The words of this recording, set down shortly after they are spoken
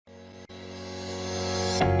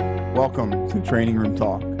Welcome to Training Room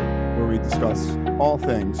Talk, where we discuss all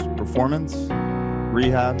things performance,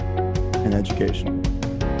 rehab, and education.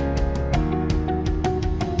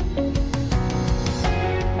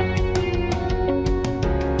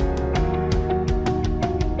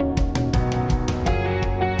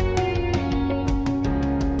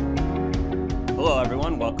 Hello,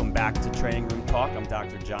 everyone. Welcome back to Training Room Talk. I'm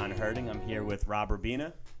Dr. John Herding. I'm here with Rob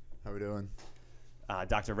Rubina, How we doing?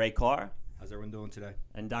 Dr. Ray Carr, How's everyone doing today?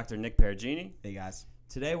 and Dr. Nick Perugini. Hey guys.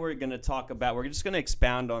 Today we're going to talk about, we're just going to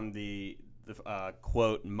expound on the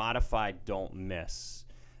quote, modify, don't miss.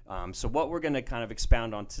 So what we're going to kind of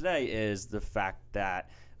expound on today is the fact that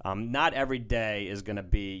not every day is going to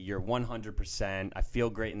be your 100%, I feel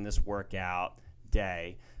great in this workout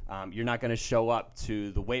day. You're not going to show up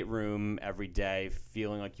to the weight room every day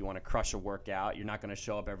feeling like you want to crush a workout. You're not going to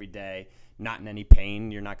show up every day not in any pain.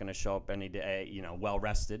 You're not going to show up any day, well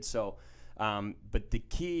rested. So, but the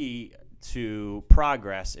key to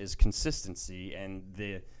progress is consistency, and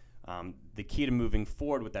the key to moving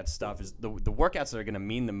forward with that stuff is the workouts that are going to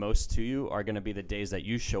mean the most to you are going to be the days that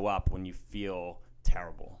you show up when you feel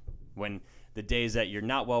terrible, when the days that you're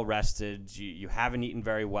not well rested, you haven't eaten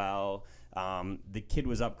very well. The kid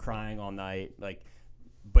was up crying all night,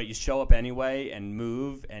 but you show up anyway and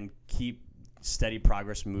move and keep steady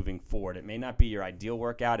progress moving forward. It may not be your ideal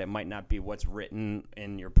workout. It might not be what's written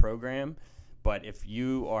in your program, but if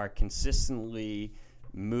you are consistently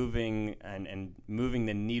moving and moving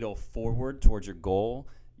the needle forward towards your goal,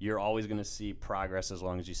 you're always going to see progress as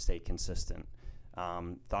long as you stay consistent.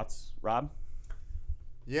 Thoughts, Rob?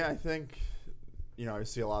 Yeah, I think, I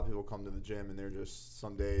see a lot of people come to the gym and they're just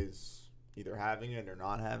some days either having it or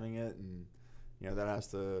not having it, and there has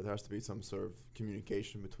to be some sort of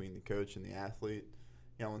communication between the coach and the athlete.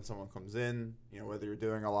 When someone comes in, whether you're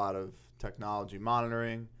doing a lot of technology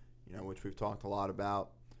monitoring, which we've talked a lot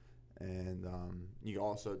about, and you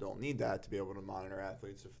also don't need that to be able to monitor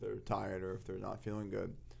athletes if they're tired or if they're not feeling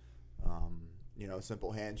good. A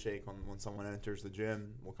simple handshake when someone enters the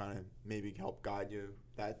gym will kind of maybe help guide you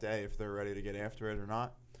that day if they're ready to get after it or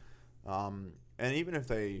not. And even if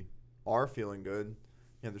they are feeling good,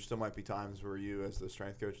 there still might be times where you as the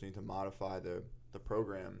strength coach need to modify the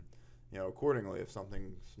program, accordingly. If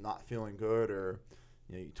something's not feeling good or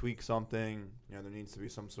you tweak something, there needs to be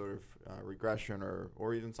some sort of regression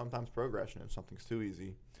or even sometimes progression if something's too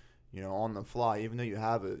easy, on the fly. Even though you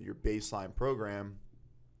have your baseline program,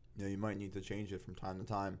 you might need to change it from time to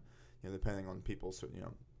time, depending on people's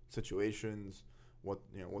situations,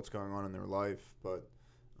 what's going on in their life. But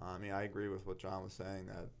I agree with what John was saying,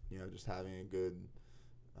 that just having a good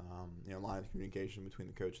line of communication between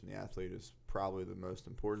the coach and the athlete is probably the most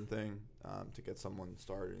important thing to get someone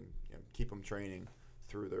started and keep them training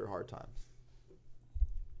through their hard times.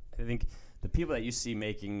 I think the people that you see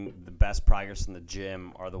making the best progress in the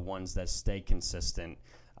gym are the ones that stay consistent,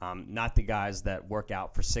 not the guys that work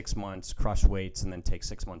out for 6 months, crush weights, and then take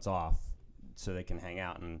 6 months off so they can hang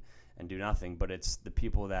out and do nothing. But it's the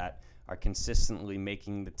people that are consistently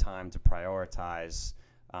making the time to prioritize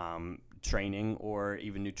training or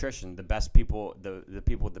even nutrition. The best people, the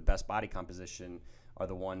people with the best body composition are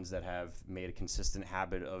the ones that have made a consistent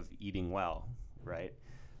habit of eating well, right?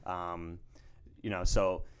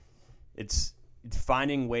 So it's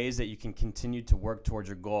finding ways that you can continue to work towards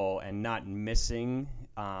your goal and not missing,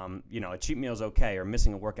 a cheat meal is okay, or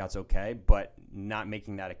missing a workout's okay, but not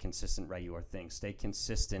making that a consistent, regular thing. Stay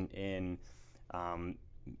consistent in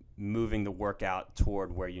moving the workout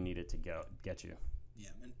toward where you need it to get you. Yeah,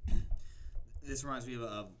 and this reminds me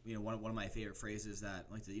of one of my favorite phrases that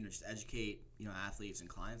I like to just educate athletes and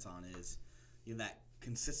clients on is that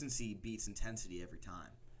consistency beats intensity every time.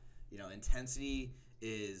 Intensity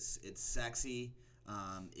it's sexy.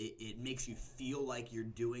 It makes you feel like you're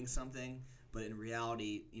doing something, but in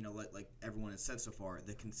reality, like everyone has said so far,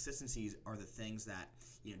 the consistencies are the things that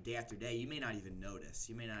day after day you may not even notice.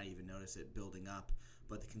 You may not even notice it building up,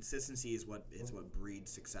 but the consistency is what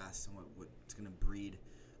breeds success and what's going to breed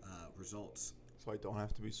results. So I don't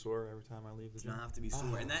have to be sore every time I leave the gym? You don't have to be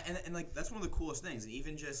sore. And that's one of the coolest things. And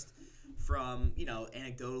even just from,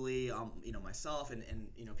 anecdotally, myself and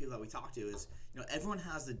people that we talk to is, everyone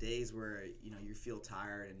has the days where, you feel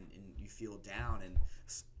tired and you feel down. And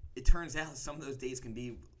it turns out some of those days can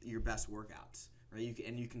be your best workouts, right?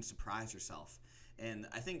 You can surprise yourself. And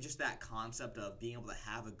I think just that concept of being able to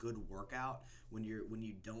have a good workout when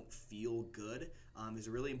you don't feel good is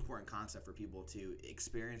a really important concept for people to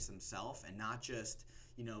experience themselves, and not just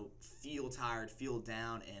feel tired, feel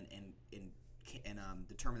down, and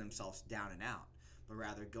determine themselves down and out, but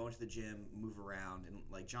rather go into the gym, move around, and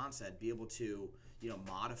like John said, be able to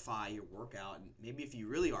modify your workout. And maybe if you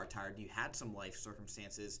really are tired and you had some life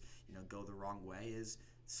circumstances, go the wrong way, is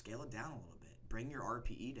scale it down a little bit. Bring your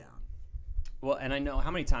RPE down. Well, and I know,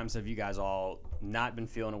 how many times have you guys all not been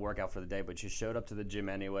feeling a workout for the day, but you showed up to the gym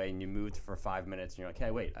anyway and you moved for 5 minutes and you're like,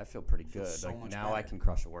 hey, wait, I feel pretty good. So like much now better. I can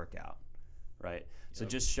crush a workout, right? So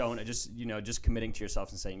just committing to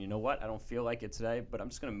yourself and saying, you know what, I don't feel like it today, but I'm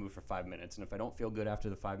just going to move for 5 minutes. And if I don't feel good after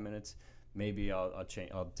the 5 minutes, maybe I'll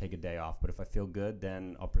take a day off. But if I feel good,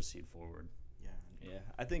 then I'll proceed forward. Yeah,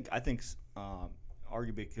 I think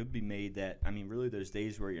arguably it could be made that, really those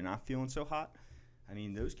days where you're not feeling so hot,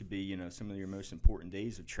 those could be, some of your most important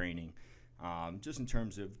days of training, just in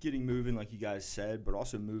terms of getting moving, like you guys said, but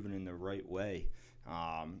also moving in the right way.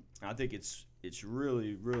 I think it's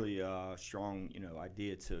really, really strong,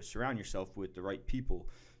 idea to surround yourself with the right people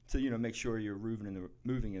to, make sure you're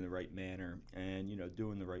moving in the right manner and,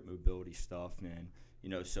 doing the right mobility stuff. And,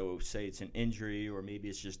 so say it's an injury or maybe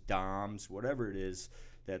it's just DOMS, whatever it is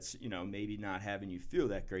that's, maybe not having you feel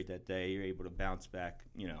that great that day, you're able to bounce back,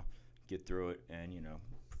 get through it and,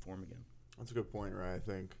 perform again. That's a good point, right? I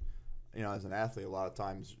think, as an athlete, a lot of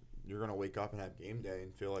times you're going to wake up and have game day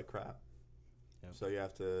and feel like crap. Yep. So you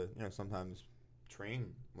have to, sometimes train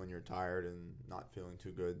when you're tired and not feeling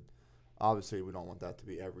too good. Obviously, we don't want that to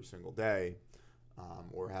be every single day,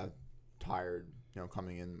 or have tired,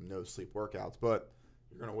 coming in, no sleep workouts. But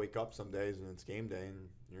you're going to wake up some days and it's game day and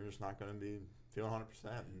you're just not going to be feeling 100%.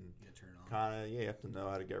 And Turn on. kind of, you have to know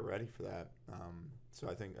how to get ready for that. So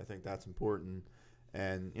I think that's important.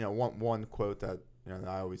 And one quote that that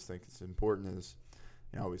I always think is important is,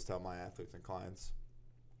 I always tell my athletes and clients,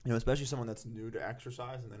 especially someone that's new to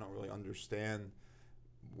exercise and they don't really understand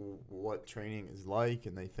what training is like,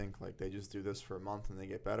 and they think like they just do this for a month and they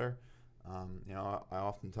get better. I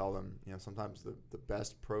often tell them, sometimes the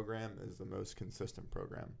best program is the most consistent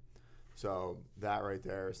program. So that right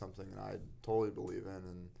there is something that I totally believe in.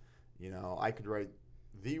 And, I could write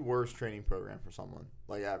the worst training program for someone,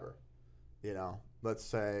 like ever. Let's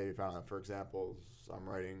say, for example, I'm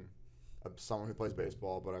writing someone who plays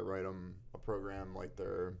baseball, but I write them a program like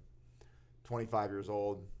they're 25 years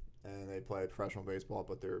old and they play professional baseball,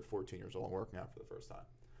 but they're 14 years old and working out for the first time.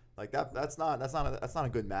 Like that's not a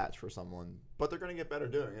good match for someone, but they're going to get better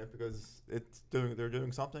doing it because they're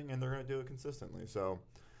doing something and they're going to do it consistently. So,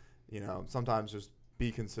 sometimes just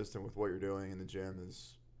be consistent with what you're doing in the gym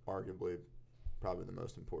is arguably probably the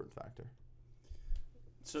most important factor.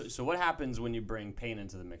 So what happens when you bring pain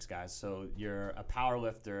into the mix, guys? So you're a power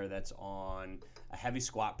lifter that's on a heavy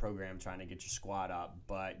squat program trying to get your squat up,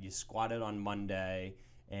 but you squatted on Monday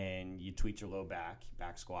and you tweak your low back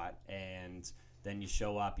squat, and then you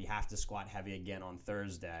show up, you have to squat heavy again on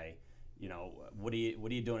Thursday. What are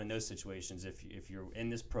you doing in those situations if you're in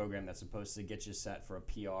this program that's supposed to get you set for a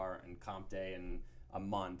PR and comp day in a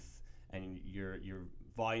month, and your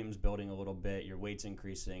volume's building a little bit, your weight's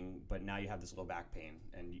increasing, but now you have this low back pain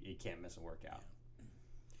and you can't miss a workout?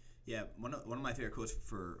 Yeah, one of my favorite quotes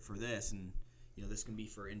for this, and this can be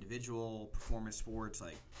for individual performance sports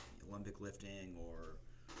like Olympic lifting or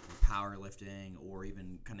power lifting, or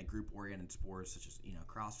even kind of group oriented sports such as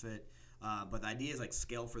CrossFit. But the idea is like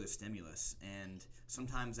scale for the stimulus, and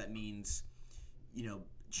sometimes that means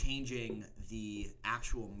changing the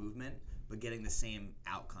actual movement but getting the same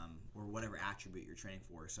outcome or whatever attribute you're training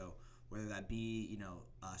for. So whether that be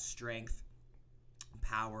strength,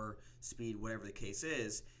 power, speed, whatever the case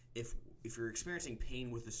is, if you're experiencing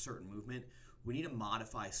pain with a certain movement, we need to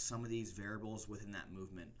modify some of these variables within that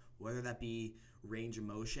movement, whether that be range of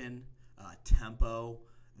motion, tempo,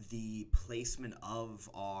 the placement of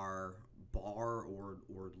our bar or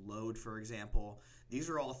load, for example. These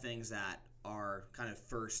are all things that are kind of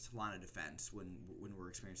first line of defense when we're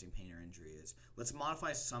experiencing pain or injury. Is let's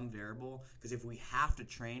modify some variable, because if we have to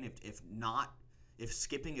train, if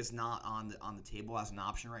skipping is not on the table as an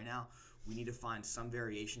option right now, we need to find some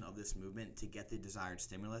variation of this movement to get the desired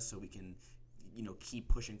stimulus so we can keep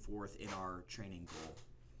pushing forth in our training goal.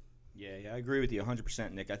 Yeah, I agree with you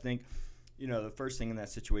 100%, Nick. I think the first thing in that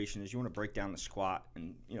situation is you want to break down the squat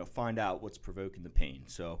and find out what's provoking the pain.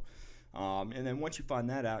 So and then once you find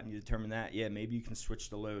that out and you determine that, maybe you can switch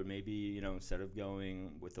the load. Maybe instead of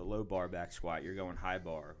going with a low bar back squat, you're going high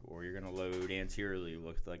bar, or you're going to load anteriorly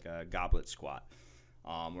with like a goblet squat,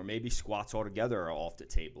 or maybe squats altogether are off the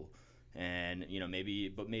table. And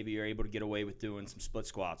maybe you're able to get away with doing some split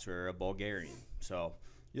squats or a Bulgarian. So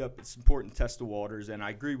yep, it's important to test the waters. And I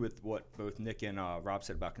agree with what both Nick and Rob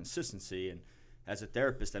said about consistency. And as a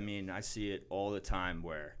therapist, I see it all the time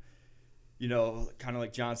where you know, kind of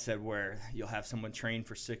like John said, where you'll have someone train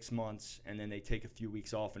for 6 months and then they take a few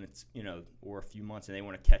weeks off and it's, you know, or a few months and they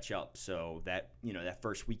want to catch up. So that, you know, that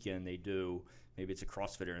first weekend they do, maybe it's a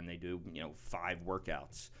CrossFitter and they do, you know, 5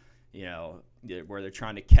 workouts, you know, where they're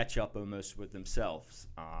trying to catch up almost with themselves.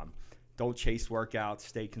 Don't chase workouts,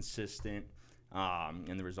 stay consistent,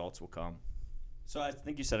 and the results will come. So I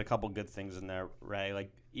think you said a couple good things in there, Ray.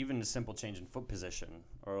 Like even a simple change in foot position,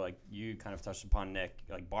 or like you kind of touched upon, Nick,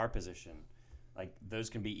 like bar position. Like those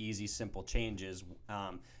can be easy, simple changes.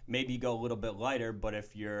 Maybe you go a little bit lighter, but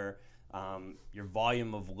if your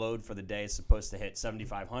volume of load for the day is supposed to hit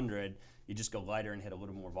 7,500, you just go lighter and hit a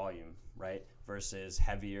little more volume, right? Versus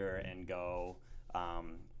heavier and go a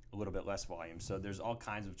little bit less volume. So there's all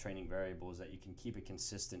kinds of training variables that you can keep a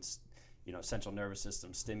consistent, you know, central nervous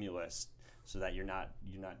system stimulus, so that you're not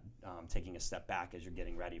taking a step back as you're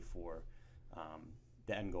getting ready for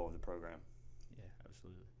the end goal of the program. Yeah,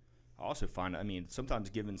 absolutely. I also find, I mean, sometimes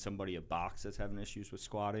giving somebody a box that's having issues with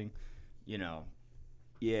squatting, you know,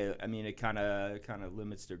 yeah, I mean, it kind of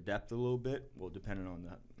limits their depth a little bit. Well, depending on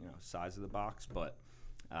the, you know, size of the box, but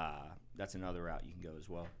that's another route you can go as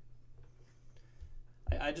well.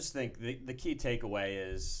 I just think the key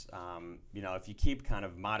takeaway is, you know, if you keep kind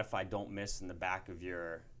of modified don't miss in the back of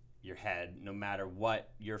your head, no matter what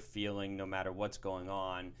you're feeling, no matter what's going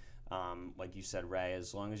on, like you said, Ray,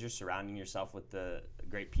 as long as you're surrounding yourself with the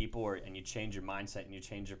great people, and you change your mindset and you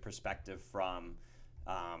change your perspective from,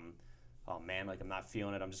 oh man, like I'm not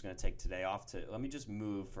feeling it, I'm just going to take today off, to let me just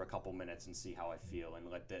move for a couple minutes and see how I feel, and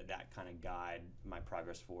let that kind of guide my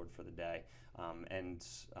progress forward for the day.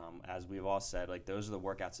 As we've all said, like those are the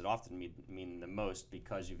workouts that often mean the most,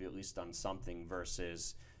 because you've at least done something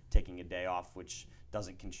versus taking a day off, which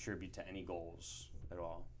doesn't contribute to any goals at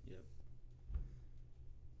all. Yep.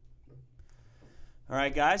 All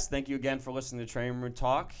right, guys, thank you again for listening to Training Room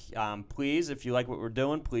Talk. Please, if you like what we're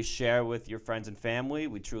doing, please share with your friends and family.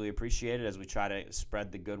 We truly appreciate it as we try to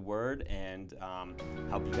spread the good word and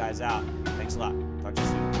help you guys out. Thanks a lot. Talk to you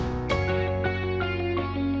soon.